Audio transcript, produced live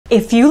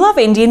If you love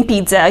Indian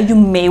pizza, you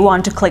may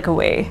want to click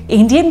away.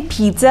 Indian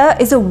pizza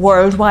is a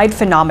worldwide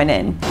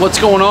phenomenon. What's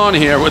going on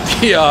here with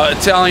the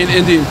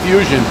Italian-Indian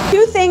fusion?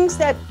 Two things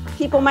that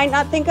people might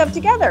not think of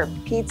together: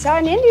 pizza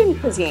and Indian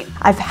cuisine.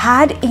 I've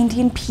had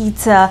Indian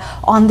pizza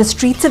on the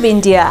streets of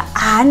India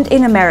and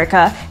in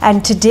America,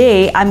 and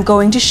today I'm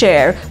going to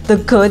share the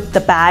good,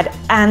 the bad,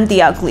 and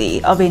the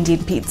ugly of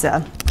Indian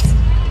pizza.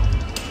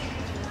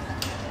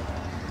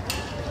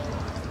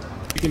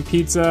 Chicken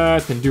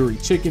pizza, tandoori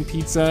chicken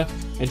pizza,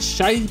 and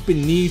Shahi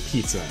Paneer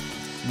pizza.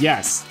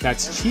 Yes,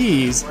 that's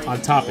cheese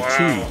on top of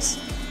cheese.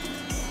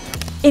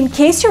 In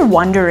case you're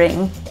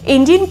wondering,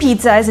 Indian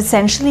pizza is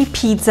essentially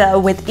pizza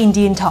with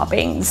Indian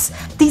toppings.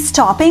 These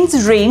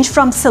toppings range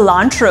from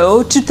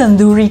cilantro to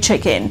tandoori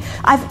chicken.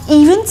 I've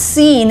even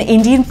seen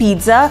Indian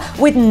pizza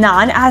with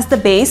naan as the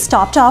base,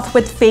 topped off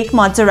with fake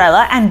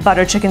mozzarella and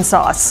butter chicken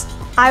sauce.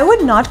 I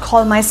would not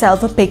call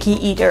myself a picky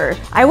eater.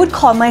 I would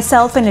call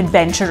myself an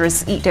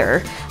adventurous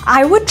eater.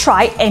 I would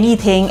try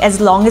anything as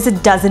long as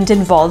it doesn't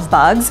involve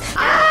bugs.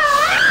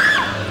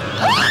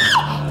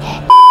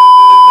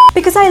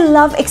 Because I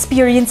love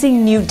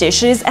experiencing new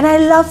dishes and I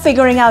love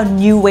figuring out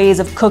new ways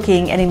of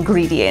cooking an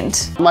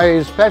ingredient.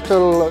 My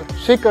special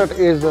secret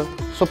is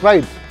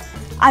surprise.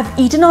 I've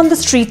eaten on the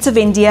streets of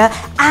India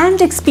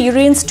and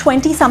experienced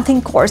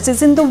 20-something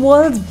courses in the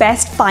world's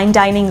best fine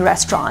dining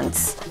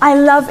restaurants. I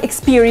love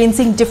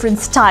experiencing different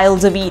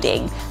styles of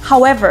eating.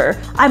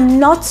 However, I'm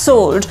not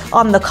sold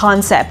on the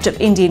concept of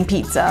Indian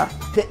pizza.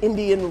 The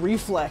Indian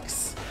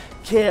reflex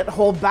can't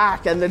hold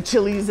back, and the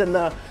chilies and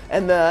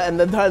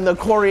the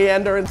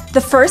coriander.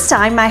 The first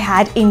time I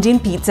had Indian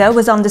pizza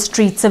was on the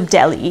streets of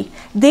Delhi.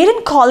 They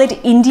didn't call it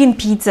Indian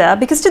pizza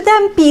because to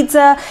them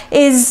pizza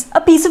is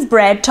a piece of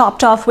bread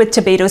topped off with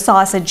tomato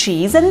sauce and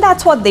cheese, and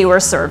that's what they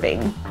were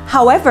serving.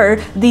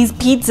 However, these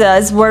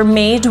pizzas were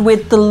made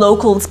with the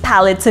locals'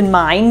 palates in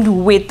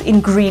mind, with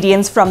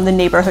ingredients from the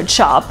neighborhood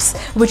shops,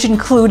 which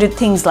included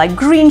things like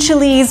green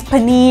chilies,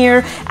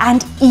 paneer,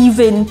 and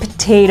even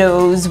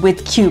potatoes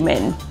with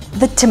cumin.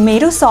 The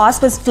tomato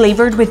sauce was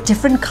flavored with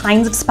different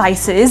kinds of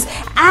spices,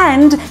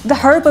 and the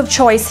herb of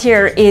choice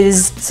here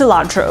is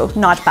cilantro,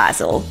 not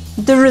basil.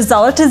 The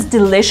result is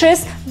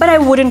delicious, but I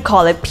wouldn't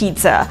call it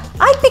pizza.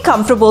 I'd be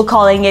comfortable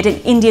calling it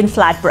an Indian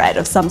flatbread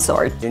of some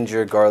sort.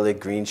 Ginger, garlic,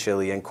 green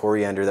chili, and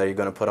coriander that you're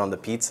going to put on the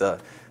pizza.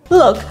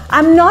 Look,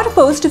 I'm not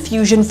opposed to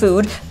fusion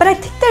food, but I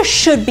think there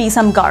should be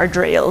some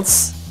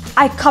guardrails.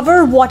 I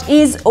cover what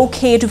is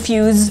okay to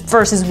fuse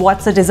versus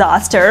what's a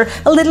disaster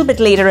a little bit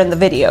later in the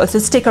video, so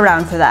stick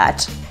around for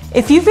that.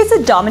 If you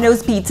visit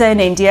Domino's Pizza in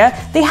India,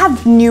 they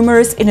have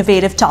numerous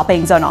innovative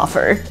toppings on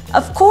offer.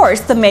 Of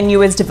course, the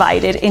menu is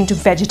divided into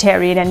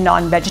vegetarian and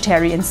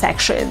non-vegetarian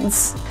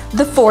sections.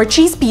 The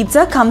 4-cheese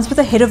pizza comes with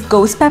a hit of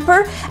ghost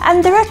pepper,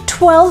 and there are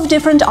 12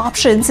 different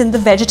options in the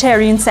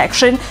vegetarian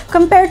section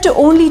compared to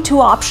only 2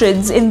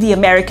 options in the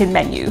American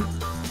menu.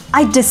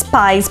 I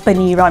despise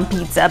paneer on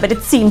pizza, but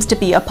it seems to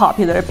be a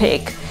popular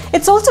pick.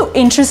 It's also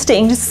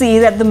interesting to see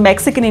that the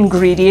Mexican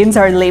ingredients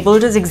are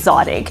labeled as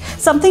exotic,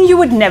 something you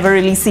would never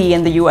really see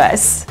in the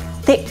US.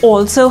 They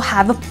also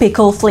have a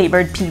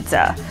pickle-flavored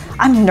pizza.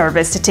 I'm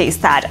nervous to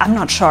taste that. I'm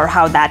not sure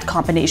how that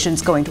combination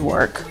is going to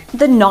work.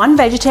 The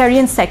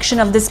non-vegetarian section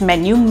of this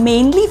menu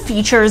mainly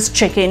features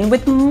chicken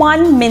with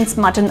 1 minced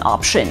mutton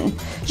option.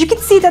 You can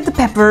see that the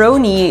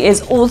pepperoni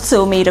is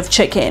also made of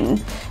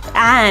chicken.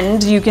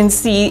 And you can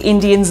see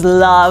Indians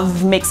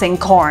love mixing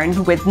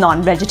corn with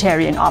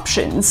non-vegetarian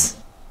options.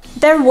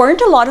 There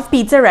weren't a lot of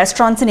pizza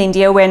restaurants in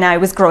India when I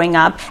was growing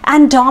up,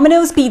 and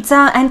Domino's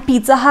Pizza and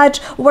Pizza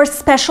Hut were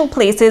special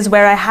places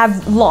where I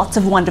have lots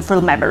of wonderful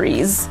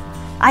memories.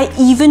 I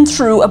even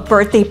threw a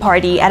birthday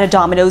party at a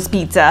Domino's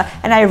Pizza,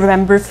 and I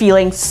remember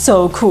feeling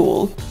so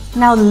cool.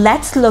 Now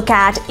let's look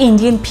at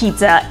Indian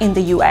pizza in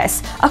the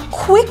US. A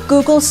quick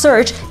Google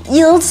search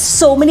yields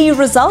so many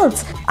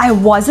results. I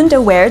wasn't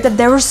aware that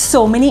there were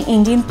so many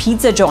Indian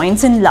pizza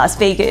joints in Las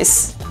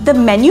Vegas. The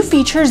menu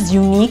features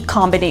unique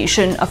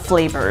combination of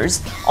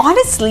flavors.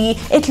 Honestly,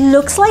 it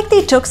looks like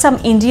they took some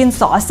Indian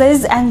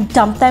sauces and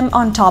dumped them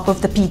on top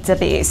of the pizza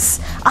base.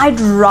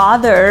 I'd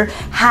rather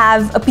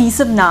have a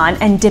piece of naan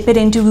and dip it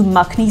into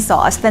makhani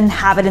sauce than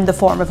have it in the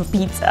form of a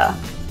pizza.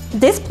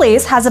 This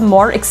place has a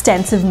more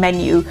extensive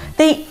menu.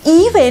 They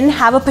even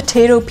have a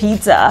potato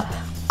pizza.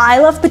 I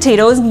love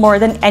potatoes more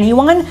than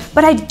anyone,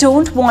 but I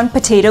don't want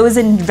potatoes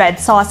in red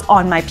sauce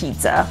on my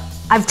pizza.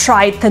 I've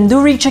tried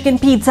tandoori chicken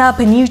pizza,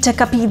 paneer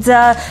tikka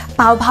pizza,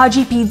 pav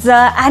bhaji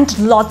pizza, and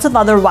lots of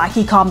other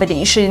wacky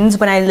combinations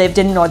when I lived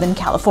in Northern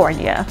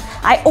California.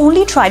 I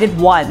only tried it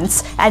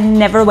once and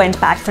never went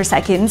back for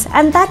seconds,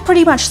 and that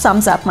pretty much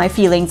sums up my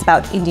feelings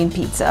about Indian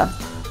pizza.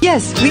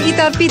 Yes, we eat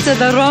our pizza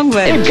the wrong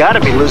way. You've got to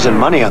be losing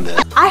money on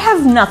this. I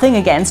have nothing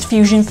against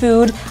fusion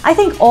food. I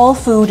think all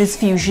food is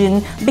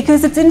fusion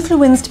because it's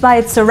influenced by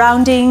its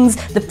surroundings,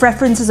 the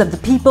preferences of the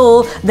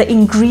people, the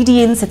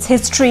ingredients, its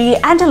history,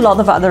 and a lot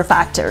of other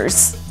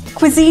factors.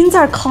 Cuisines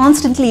are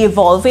constantly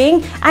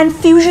evolving, and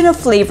fusion of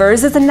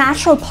flavors is a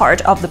natural part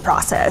of the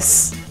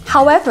process.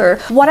 However,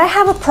 what I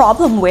have a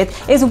problem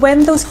with is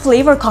when those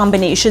flavor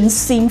combinations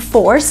seem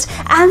forced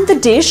and the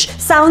dish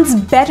sounds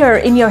better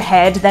in your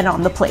head than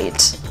on the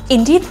plate.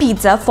 Indian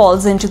pizza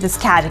falls into this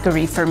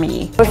category for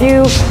me. If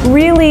you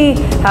really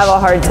have a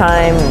hard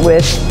time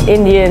with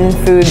Indian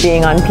food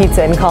being on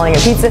pizza and calling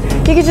it pizza,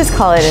 you could just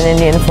call it an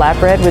Indian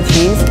flatbread with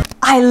cheese.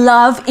 I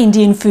love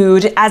Indian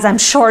food, as I'm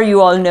sure you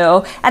all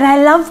know, and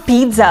I love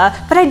pizza,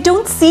 but I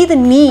don't see the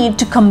need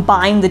to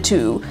combine the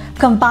two.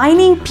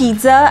 Combining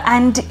pizza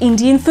and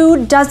Indian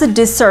food does a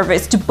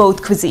disservice to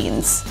both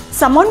cuisines.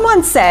 Someone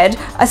once said,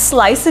 "A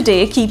slice a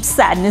day keeps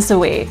sadness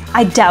away."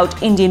 I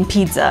doubt Indian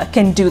pizza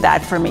can do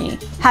that for me.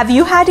 Have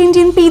you had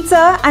Indian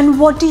pizza, and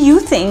what do you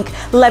think?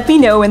 Let me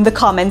know in the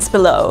comments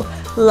below.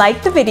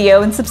 Like the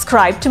video and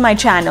subscribe to my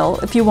channel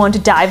if you want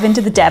to dive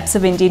into the depths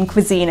of Indian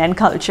cuisine and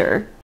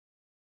culture.